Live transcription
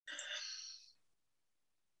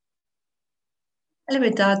Hello,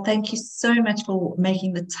 Wedaad. Thank you so much for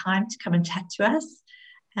making the time to come and chat to us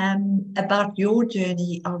about your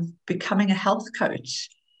journey of becoming a health coach.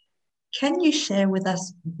 Can you share with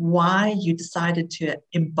us why you decided to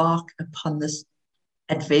embark upon this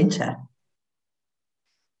adventure?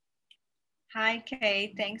 Hi,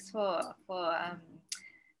 Kay. Thanks for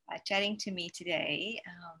chatting to me today.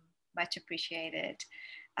 Much appreciated.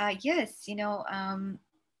 Yes,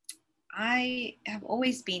 I have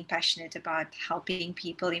always been passionate about helping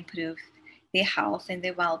people improve their health and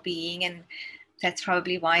their well-being, and that's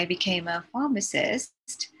probably why I became a pharmacist.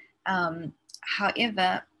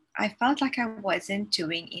 However, I felt like I wasn't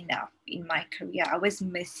doing enough in my career. I was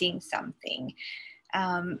missing something.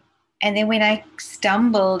 Um, and then when I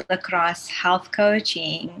stumbled across health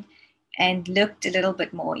coaching and looked a little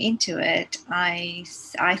bit more into it, I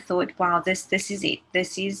thought, wow, this is it.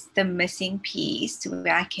 This is the missing piece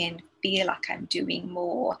where I can feel like I'm doing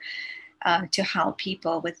more to help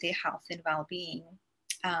people with their health and well-being.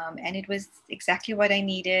 And it was exactly what I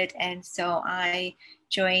needed. And so I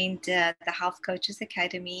joined the Health Coaches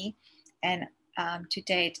Academy. And to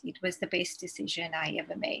date, it was the best decision I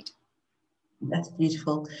ever made. That's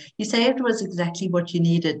beautiful. You say it was exactly what you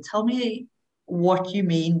needed. Tell me what you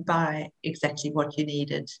mean by exactly what you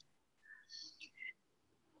needed.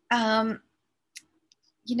 Um,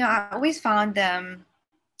 I always found them,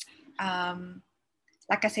 um,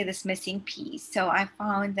 like I said, this missing piece. So I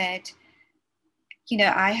found that,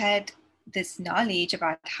 I had this knowledge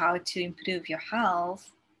about how to improve your health,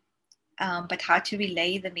 but how to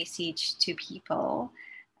relay the message to people,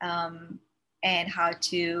 um, and how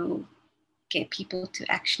to get people to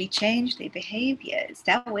actually change their behaviors.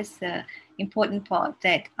 That was the important part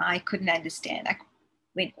that I couldn't understand.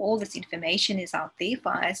 When all this information is out there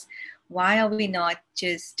for us, why are we not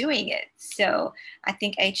just doing it? So I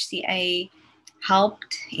think HCA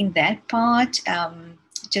helped in that part,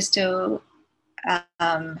 just to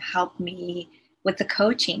help me with the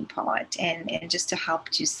coaching part, and just to help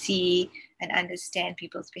to see and understand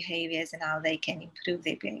people's behaviors and how they can improve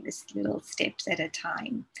their behaviors little steps at a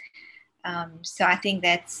time. So I think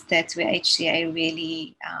that's where HCA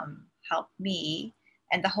really helped me,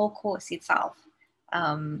 and the whole course itself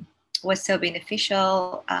was so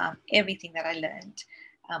beneficial. Everything that I learned,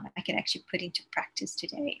 I can actually put into practice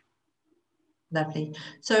today. Lovely.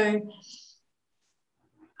 So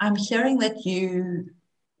I'm hearing that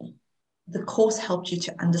the course helped you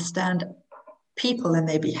to understand people and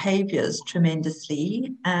their behaviors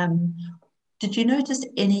tremendously. Did you notice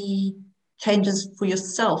any changes for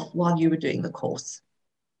yourself while you were doing the course?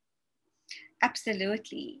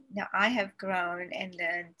 Absolutely. Now I have grown and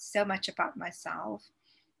learned so much about myself.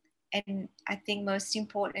 And I think most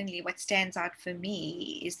importantly, what stands out for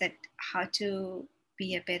me is that how to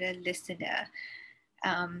be a better listener.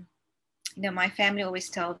 Um, my family always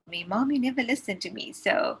told me, Mom, you never listen to me.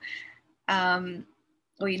 So,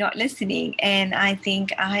 or you're not listening. And I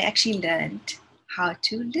think I actually learned how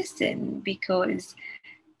to listen because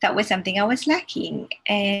that was something I was lacking.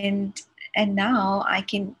 And now I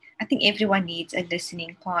think everyone needs a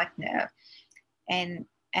listening partner. And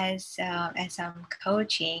as I'm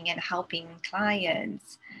coaching and helping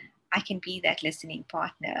clients, I can be that listening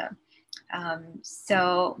partner.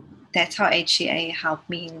 So that's how HCA helped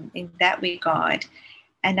me in that regard.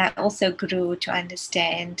 And I also grew to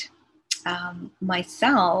understand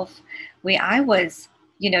myself, where I was,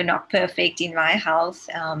 not perfect in my health.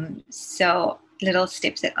 So little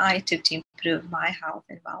steps that I took to improve my health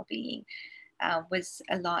and well-being was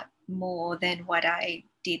a lot more than what I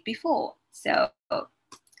did before. So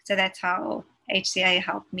that's how HCA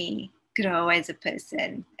helped me grow as a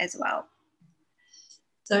person as well.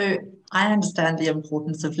 So I understand the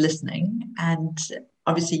importance of listening, and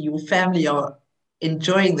obviously your family are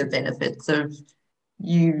enjoying the benefits of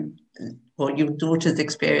you, well, your daughter's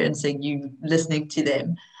experiencing you listening to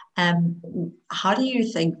them. How do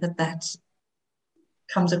you think that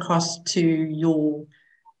comes across to your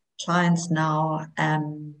clients now?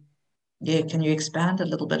 Yeah, can you expand a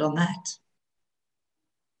little bit on that?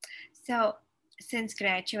 So since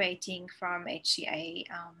graduating from HCA,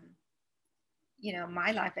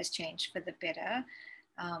 my life has changed for the better.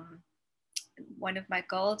 Um, One of my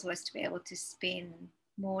goals was to be able to spend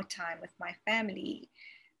more time with my family.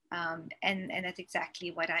 And that's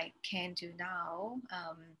exactly what I can do now,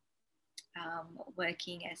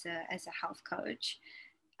 working as a health coach.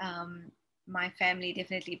 Um, my family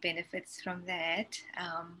definitely benefits from that,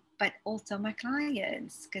 but also my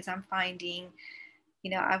clients, because I'm finding,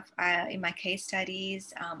 in my case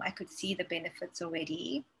studies, I could see the benefits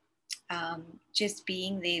already. Just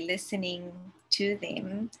being there, listening to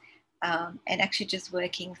them, and actually just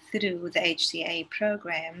working through the HCA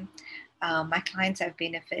program, my clients have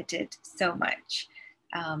benefited so much.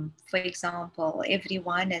 For example,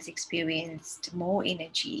 everyone has experienced more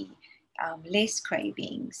energy, less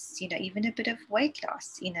cravings, even a bit of weight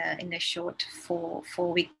loss in a short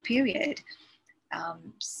four-week period.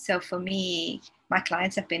 So for me, my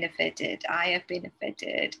clients have benefited, I have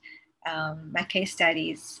benefited, my case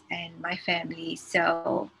studies and my family.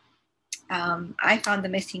 So I found the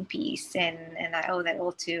missing piece, and I owe that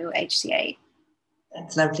all to HCA.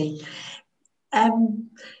 That's lovely.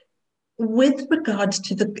 With regards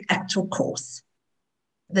to the actual course,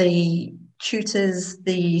 the tutors,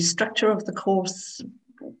 the structure of the course,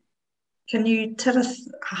 can you tell us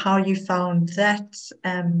how you found that?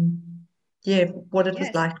 Yeah, what it was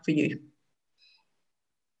Yes, like for you.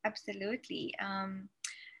 absolutely.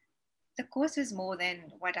 The course was more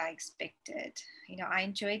than what I expected. I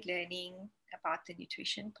enjoyed learning about the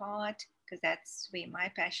nutrition part because that's where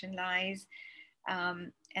my passion lies,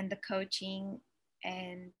 and the coaching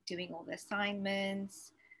and doing all the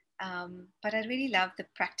assignments. But I really loved the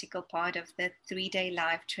practical part of the 3-day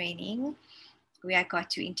live training where I got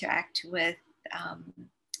to interact with um,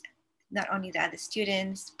 not only the other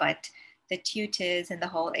students, but the tutors and the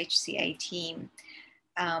whole HCA team.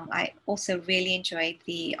 I also really enjoyed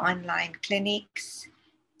the online clinics,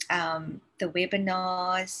 the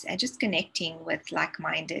webinars, and just connecting with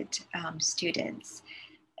like-minded students.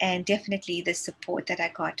 And definitely the support that I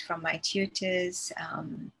got from my tutors,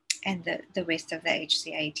 and the rest of the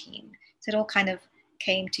HCA team. So it all kind of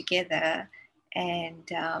came together,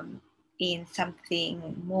 and in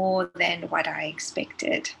something more than what I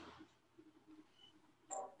expected.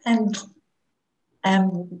 And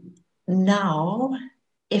now,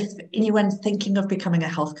 if anyone's thinking of becoming a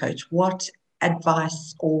health coach, what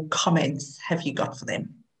advice or comments have you got for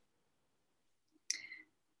them?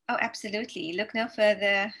 Oh, absolutely. Look no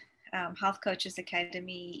further. Health Coaches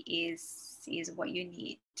Academy is what you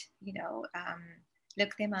need.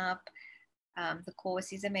 Look them up. The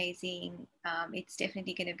course is amazing. It's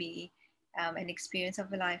definitely going to be an experience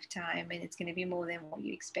of a lifetime, and it's going to be more than what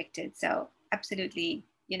you expected. So, absolutely,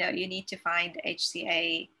 you need to find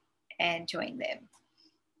HCA and join them.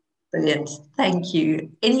 Brilliant. Thank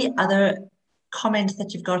you. Any other comments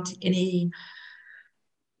that you've got?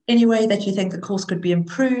 Any way that you think the course could be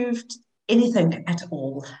improved? Anything at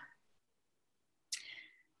all?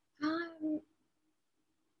 Um,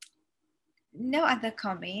 no other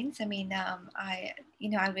comments. I mean, I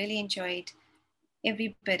really enjoyed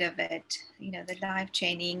every bit of it. The live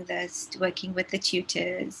training, the working with the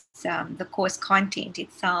tutors, the course content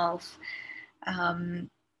itself, um,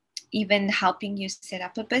 even helping you set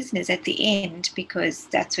up a business at the end, because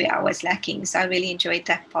that's where I was lacking. So I really enjoyed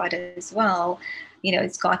that part as well.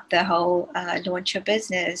 It's got the whole launch your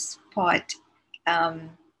business um,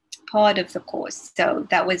 part of the course. So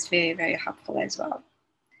that was very, very helpful as well.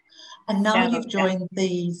 And now So you've joined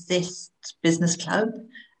the Zest Business Club.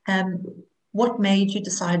 Um, what made you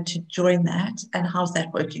decide to join that, and how's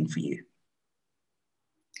that working for you?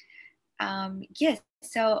 yes,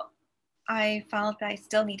 so I felt I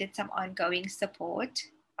still needed some ongoing support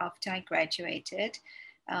after I graduated.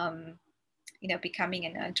 Um, becoming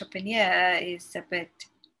an entrepreneur is a bit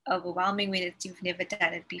overwhelming when you've never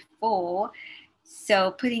done it before.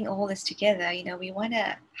 So putting all this together, we want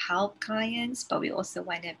to help clients, but we also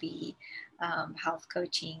want to be health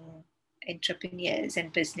coaching entrepreneurs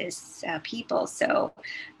and business people. So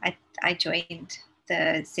I joined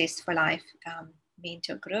the Zest for Life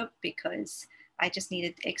mentor group because I just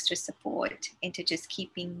needed extra support into just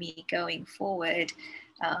keeping me going forward,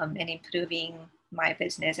 and improving my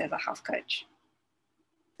business as a health coach.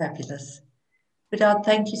 Fabulous. Wedaad,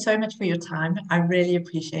 thank you so much for your time. I really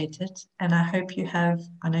appreciate it. And I hope you have,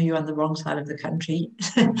 I know you're on the wrong side of the country,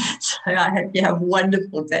 so I hope you have a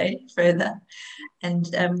wonderful day further. And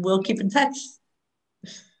we'll keep in touch.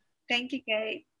 Thank you, Kate.